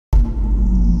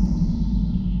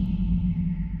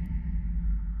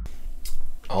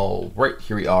All right,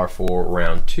 here we are for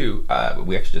round 2.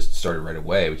 We actually just started right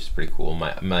away, which is pretty cool.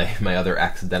 My other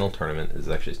accidental tournament is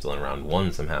actually still in round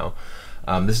 1 somehow.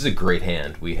 This is a great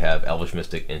hand. We have Elvish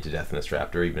Mystic into Deathness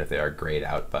Raptor, even if they are grayed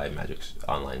out by Magic's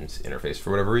Online's interface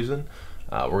for whatever reason.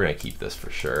 We're going to keep this for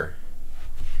sure.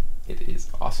 It is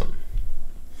awesome.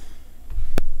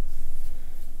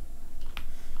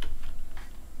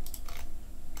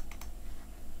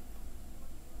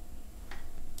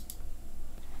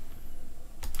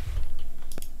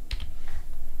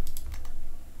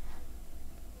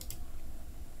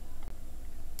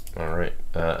 Alright,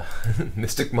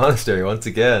 Mystic Monastery once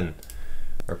again.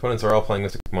 Our opponents are all playing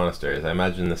Mystic Monasteries. I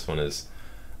imagine this one is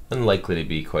unlikely to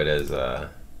be quite as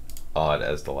odd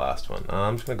as the last one.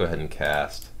 I'm just going to go ahead and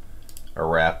cast a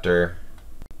Raptor.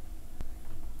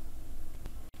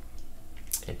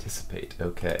 Anticipate,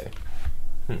 okay.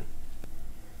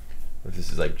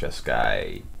 This is like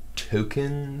Jeskai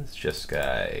tokens,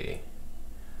 Jeskai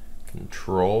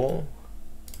control.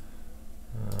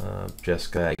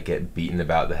 Jeskai get beaten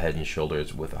about the head and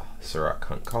shoulders with a Surrak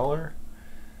Hunt Caller,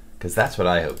 because that's what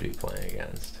I hope to be playing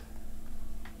against.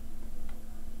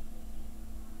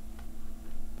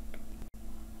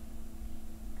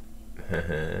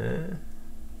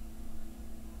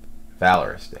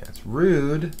 Valorous Stance.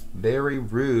 Rude. Very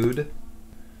rude.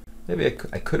 Maybe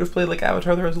I could have played like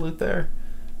Avatar the Resolute there,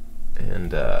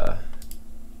 and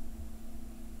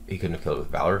he couldn't have killed it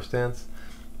with Valorous Stance.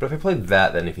 But if I played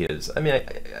that, then if he has,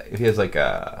 if he has like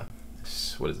a,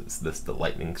 what is this, the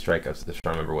Lightning Strike, I was just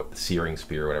trying to remember what, the Searing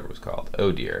Spear or whatever it was called.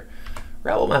 Oh dear.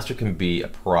 Rabble Master can be a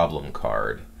problem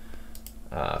card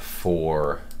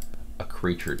for a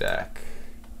creature deck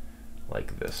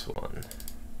like this one.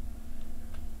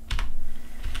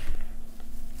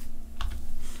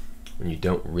 When you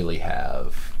don't really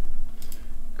have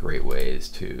great ways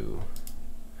to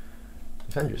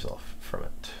defend yourself from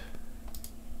it.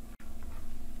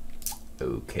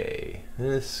 Okay,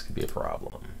 this could be a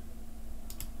problem.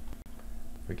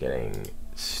 We're getting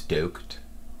stoked.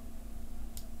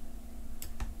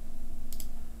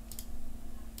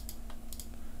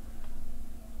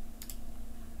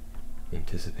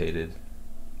 Anticipated.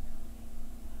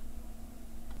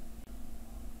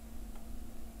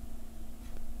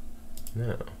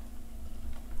 No.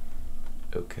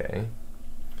 Okay.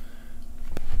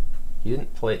 He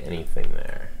didn't play anything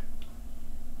there.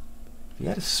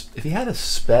 If he had a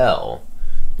spell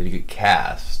that he could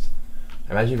cast,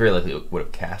 I imagine he very likely would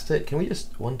have cast it. Can we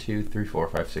just 1, 2, 3, 4,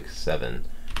 5, 6, 7?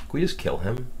 Can we just kill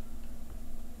him?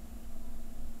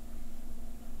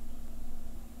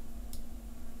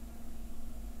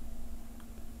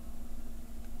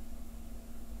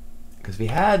 Because if he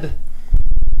had,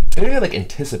 if he had like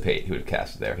Anticipate, he would have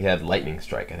cast it there. If he had Lightning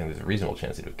Strike, I think there's a reasonable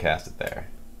chance he would have cast it there.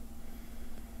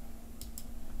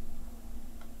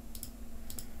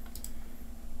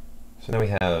 So now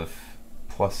we have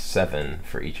 +7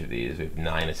 for each of these. We have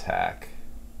 9 attack.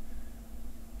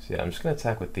 So yeah, I'm just going to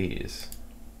attack with these.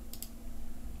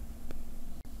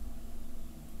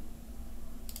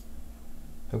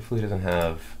 Hopefully he doesn't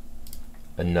have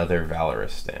another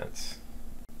Valorous Stance.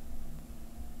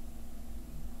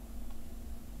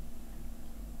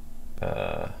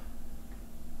 So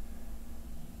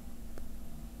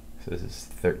this is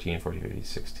 13, 14, 15,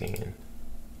 16.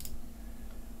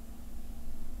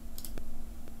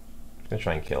 I'm gonna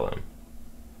try and kill him.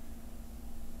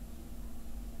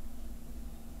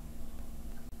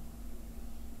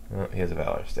 Oh, he has a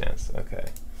Valor Stance. Okay.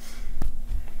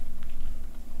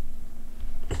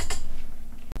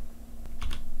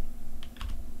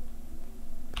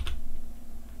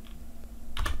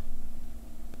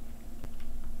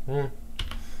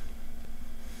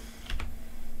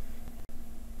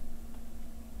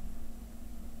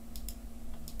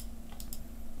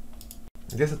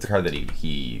 I guess it's a card that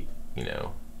he you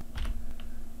know,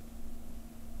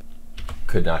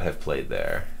 could not have played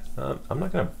there. I'm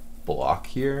not going to block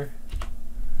here.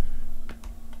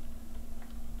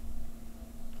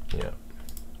 Yeah.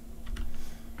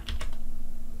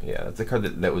 Yeah, that's a card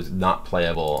that was not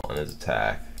playable on his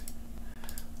attack.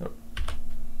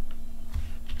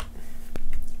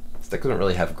 This deck doesn't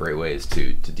really have great ways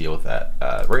to deal with that.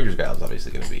 Ranger's Guile is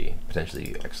obviously going to be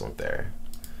potentially excellent there.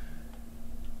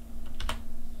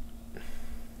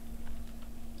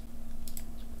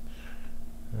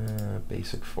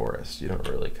 Basic Forest, you don't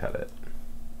really cut it.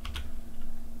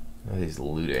 Oh, he's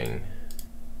looting.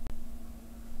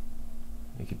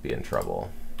 He could be in trouble.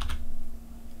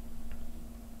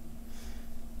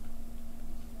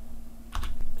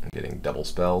 I'm getting double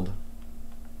spelled.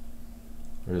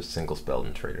 Or just single spelled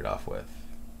and traded off with.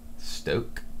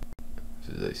 Stoke.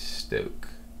 This is a Stoke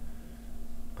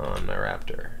on my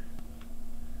Raptor.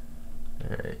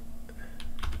 Alright.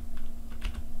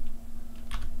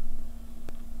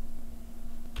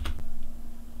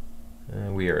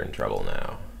 We are in trouble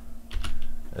now,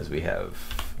 as we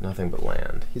have nothing but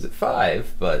land. He's at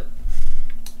 5, but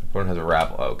opponent has a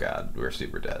rabble. Oh god, we're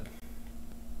super dead.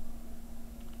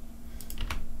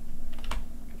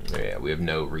 Yeah, we have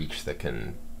no reach that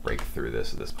can break through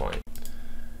this at this point.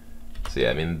 So yeah,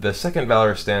 I mean, the second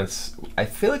Valorous Stance, I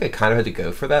feel like I kind of had to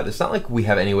go for that. It's not like we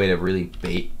have any way to really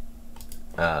bait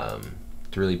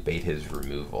his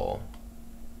removal.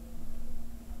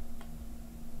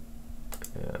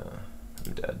 Yeah,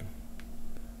 I'm dead.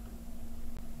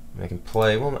 I can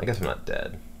play, well, I guess I'm not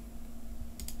dead.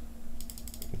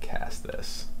 I can cast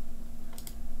this.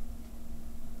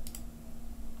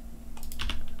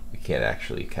 We can't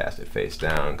actually cast it face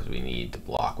down because we need to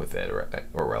block with it,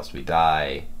 or else we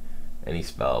die. Any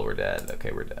spell, we're dead.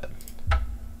 Okay, we're dead.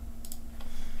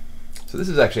 So this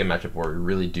is actually a matchup where we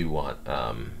really do want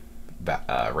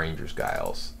Ranger's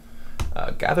Guiles.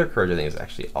 Gather Courage, I think, is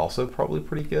actually also probably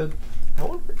pretty good. I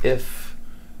wonder if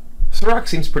Sirach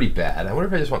seems pretty bad. I wonder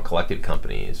if I just want Collected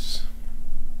Companies.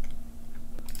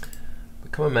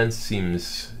 Become Immense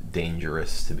seems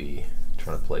dangerous to be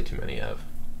trying to play too many of.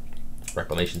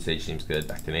 Reclamation Stage seems good.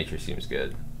 Back to Nature seems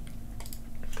good.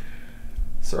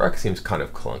 Sirach seems kind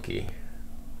of clunky.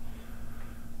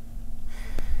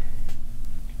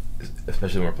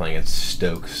 Especially when we're playing against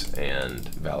Stokes and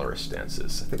Valorous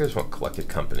Stances. I think I just want Collected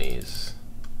Companies.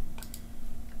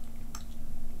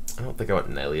 I don't think I want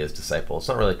Nelia's Disciple. It's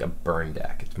not really like a burn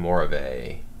deck. It's more of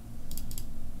a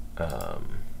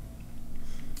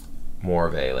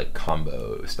like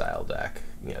combo style deck.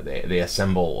 You know, they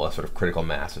assemble a sort of critical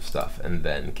mass of stuff and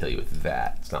then kill you with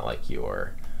that. It's not like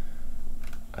you're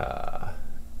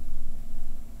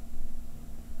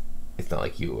it's not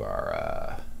like you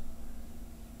are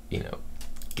you know,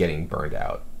 getting burned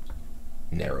out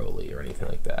narrowly or anything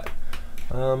like that.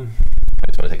 I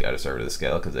just want to take out a Servant of the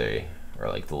Scale because they are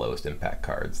like the lowest impact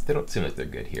cards. They don't seem like they're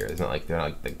good here. It's not like they're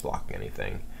not like blocking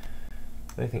anything.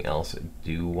 Anything else I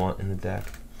do want in the deck?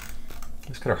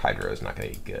 This Cutter Hydra is not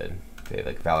going to be good. They have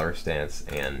like Valorous Stance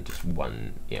and just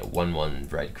one, you know,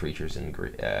 1/1 red creatures and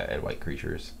white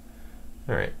creatures.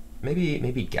 All right,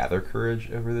 maybe Gather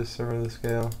Courage over this Servant of the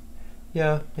Scale.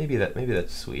 Yeah, maybe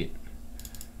that's sweet.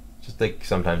 Just like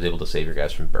sometimes able to save your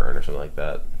guys from burn or something like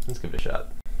that. Let's give it a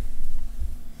shot.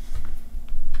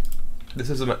 This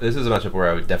is a matchup where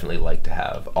I would definitely like to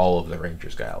have all of the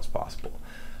Ranger's Guiles possible.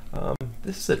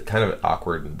 This is a kind of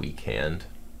awkward and weak hand.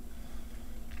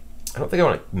 I don't think I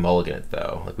want to mulligan it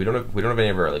though. Like we don't have any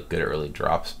of our like good early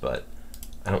drops, but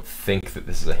I don't think that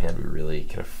this is a hand we really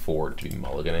can afford to be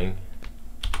mulliganing.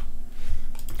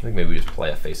 I think maybe we just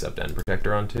play a face-up Den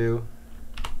Protector on 2.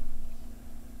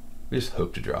 We just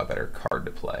hope to draw a better card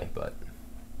to play, but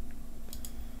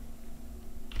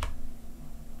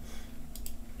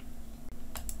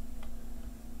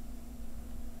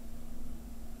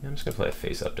yeah, I'm just gonna play a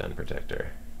face-up Den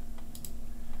Protector.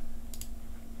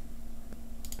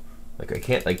 Like I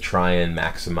can't like try and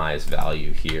maximize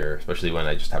value here, especially when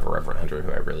I just have a Reverend Hunter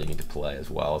who I really need to play as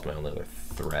well as my only other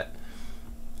threat.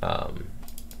 Or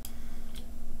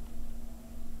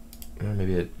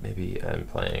maybe I'm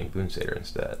playing Boon Satyr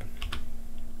instead.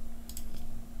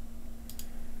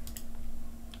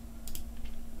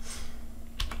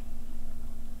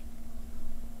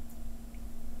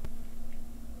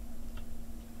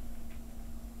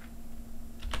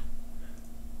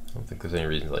 I don't think there's any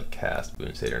reason to like cast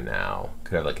Boon Satyr now.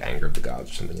 Could have like Anger of the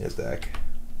Gods or something in his deck.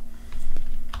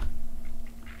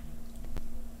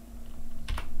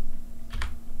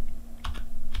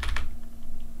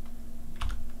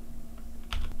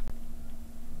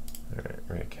 Alright,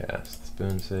 we're gonna cast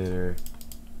Boon Satyr.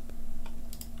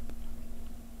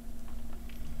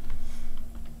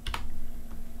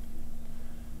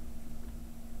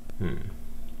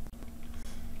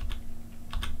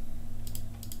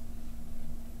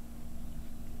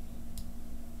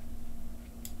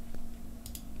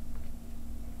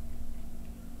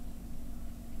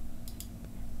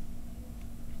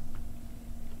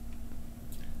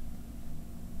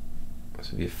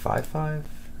 So it'd be a 5/5,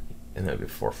 and that would be a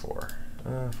 4/4.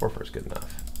 4/4 is good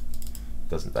enough.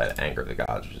 Doesn't die to Anger of the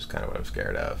Gods, which is kind of what I'm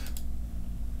scared of.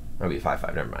 That would be a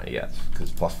 5/5, never mind, yes, because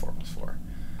it's +4/+4.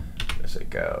 Let's say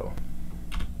go.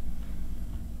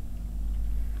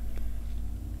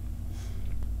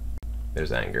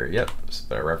 There's Anger, yep,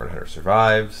 so Reverend Hunter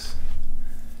survives.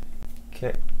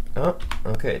 Okay, oh,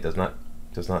 okay, it does not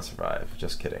survive,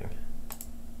 just kidding.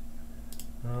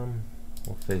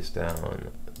 We'll face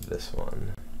down this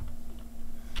one.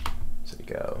 So we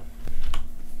go.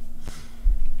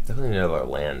 Definitely need another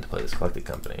land to play this collected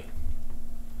company.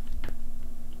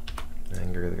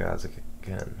 Anger the gods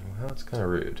again. Well, that's kind of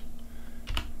rude.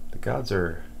 The gods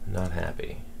are not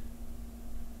happy.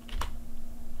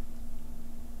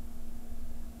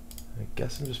 I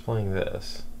guess I'm just playing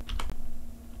this.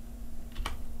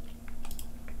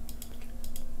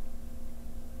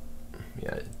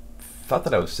 Yeah, I thought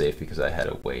that I was safe because I had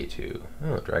a way to...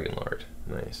 Oh, Dragon Lord.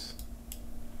 Nice.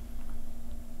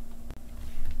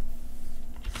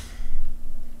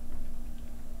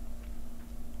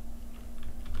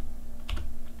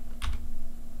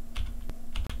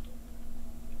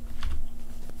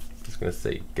 Just gonna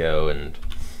say go and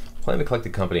plan to collect the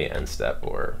company end step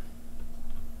or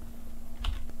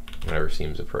whatever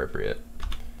seems appropriate.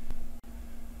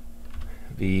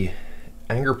 The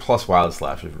anger plus wild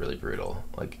slash was really brutal.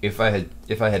 Like if I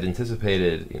had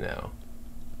anticipated, you know,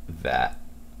 that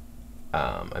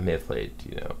I may have played,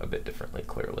 you know, a bit differently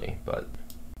clearly, but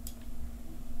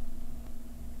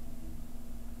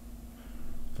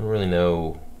I don't really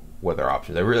know what their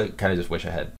options. I really kind of just wish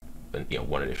I had, you know,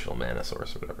 one additional mana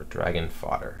source or whatever. Dragon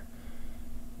fodder.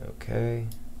 Okay.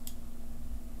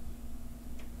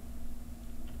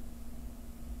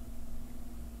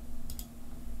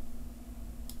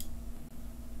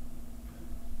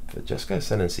 The Jeskai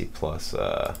Ascendancy plus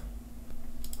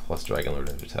Dragon Lord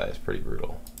Vegetai is pretty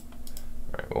brutal.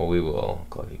 Alright, well we will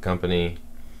collect a company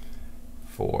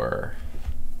for...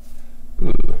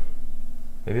 Ooh.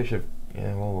 Maybe I should...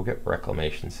 Yeah, well we'll get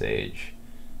Reclamation Sage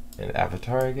and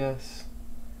Avatar, I guess.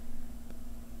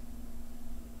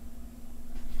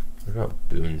 What about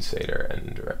Boon Satyr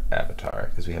and Avatar?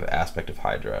 Because we have Aspect of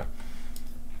Hydra.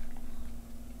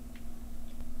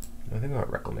 I think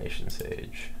about Reclamation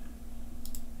Sage.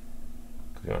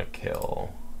 Because we want to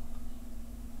kill...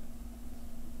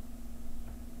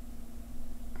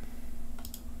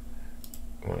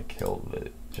 I want to kill the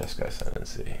Jeskai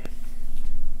Ascendancy.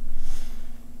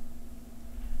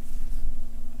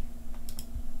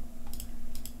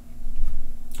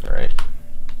 Alright.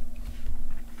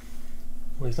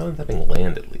 Well, he's not tapping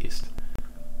land at least.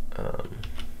 So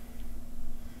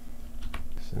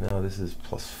now this is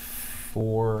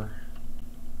 +4.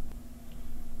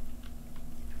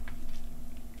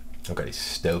 Okay, he's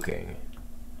stoking.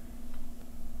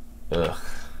 Ugh.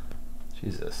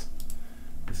 Jesus.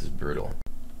 This is brutal.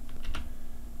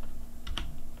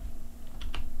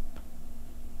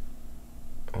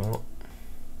 Well,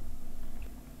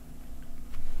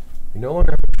 we no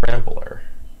longer have a trampler,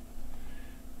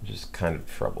 which is kind of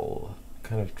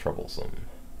troublesome.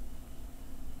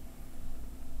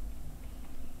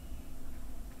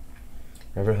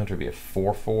 Reverend Hunter would be a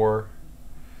 4/4.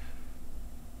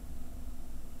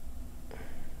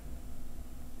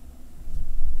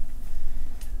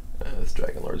 This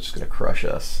Dragon Lord is just gonna crush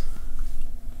us.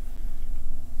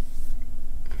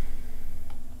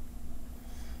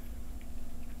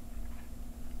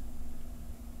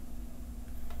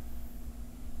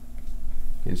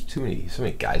 There's so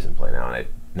many guys in play now, and I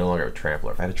no longer have a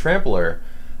trampler. If I had a trampler,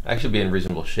 I'd actually be in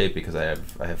reasonable shape because I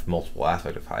have multiple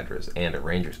aspect of Hydras and a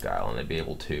Ranger's Guile, and I'd be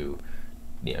able to,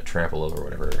 you know, trample over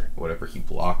whatever he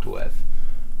blocked with.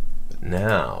 But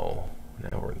now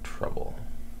we're in trouble.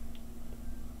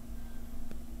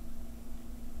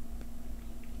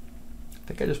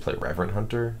 I think I just play Reverend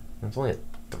Hunter. It's only a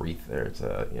 3 there. It's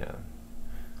a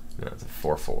no, it's a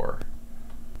 4/4.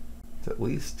 It's at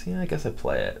least, yeah, I guess I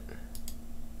play it.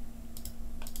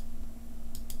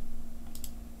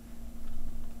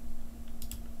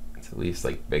 At least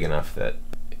like big enough that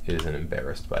it isn't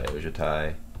embarrassed by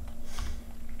Ojutai.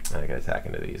 I can attack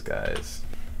into these guys.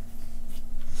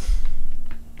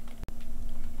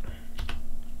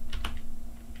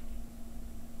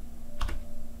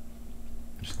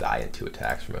 Just die in 2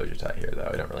 attacks from Ojutai here, though.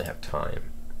 I don't really have time.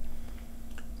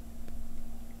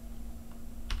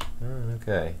 Oh,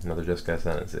 okay, another Jeskai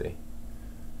Ascendancy.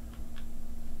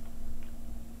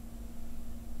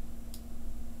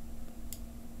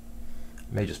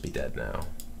 May just be dead now.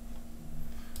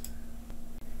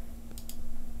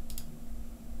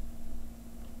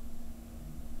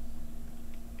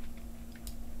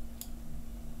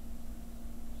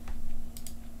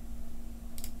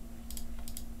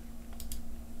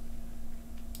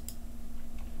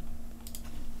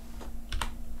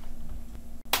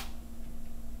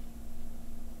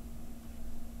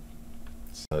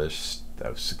 So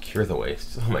that was secure the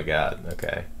waste. Oh my god,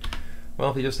 okay. Well,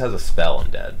 if he just has a spell, I'm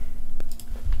dead.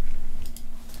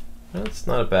 That's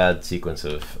not a bad sequence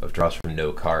of draws from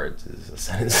no cards. Is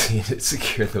Ascendancy to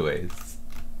secure the waste.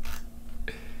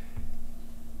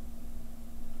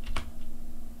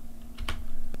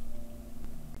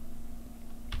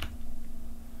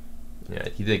 Yeah,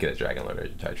 he did get a Dragon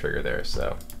Lord tie trigger there,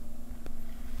 so.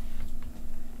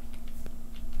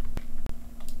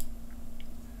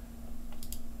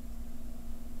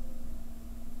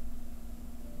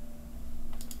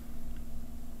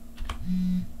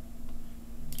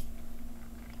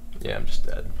 Yeah, I'm just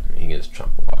dead. I mean, he can just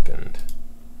chump block and.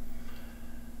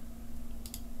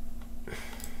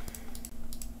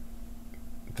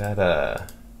 That,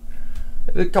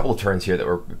 a couple of turns here that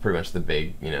were pretty much the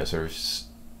big, you know, sort of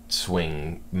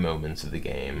swing moments of the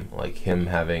game. Like him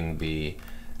having the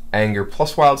Anger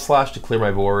plus Wild Slash to clear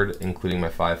my board, including my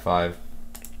 5/5.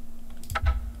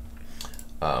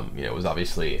 You know, it was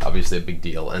obviously a big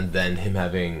deal. And then him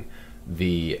having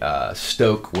the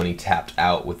Stoke when he tapped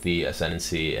out with the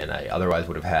Ascendancy, and I otherwise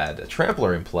would have had a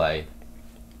Trampler in play.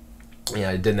 Yeah,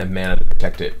 I didn't have mana to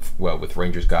protect it well with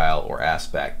Ranger's Guile or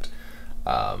Aspect.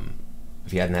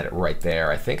 If he hadn't had it right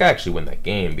there, I think I actually win that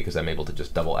game because I'm able to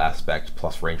just double Aspect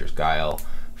plus Ranger's Guile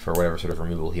for whatever sort of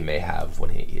removal he may have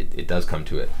when it does come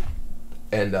to it,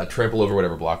 and trample over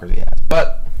whatever blockers he has.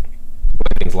 But the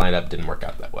way things lined up didn't work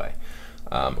out that way.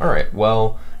 All right,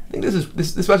 well, I think this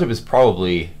matchup is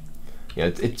probably, you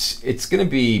know, it's going to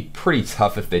be pretty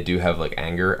tough if they do have like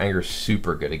Anger. Anger's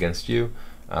super good against you.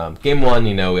 Game one,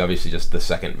 you know, we obviously just the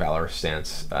second Valorous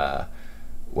stance.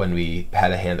 When we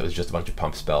had a hand that was just a bunch of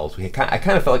pump spells, I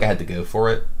kind of felt like I had to go for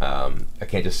it. I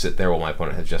can't just sit there while my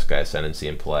opponent has Jeskai Ascendancy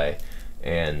in play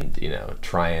and, you know,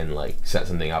 try and like set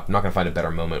something up. I'm not going to find a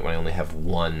better moment when I only have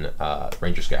one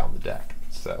Ranger's Guile in the deck.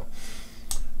 So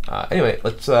anyway,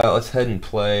 let's head and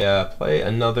play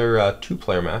another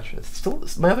 2-player match. It's still,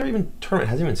 my other tournament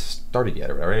hasn't even started yet,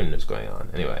 or whatever. I don't even know what's going on.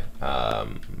 Anyway,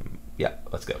 yeah,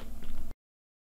 let's go.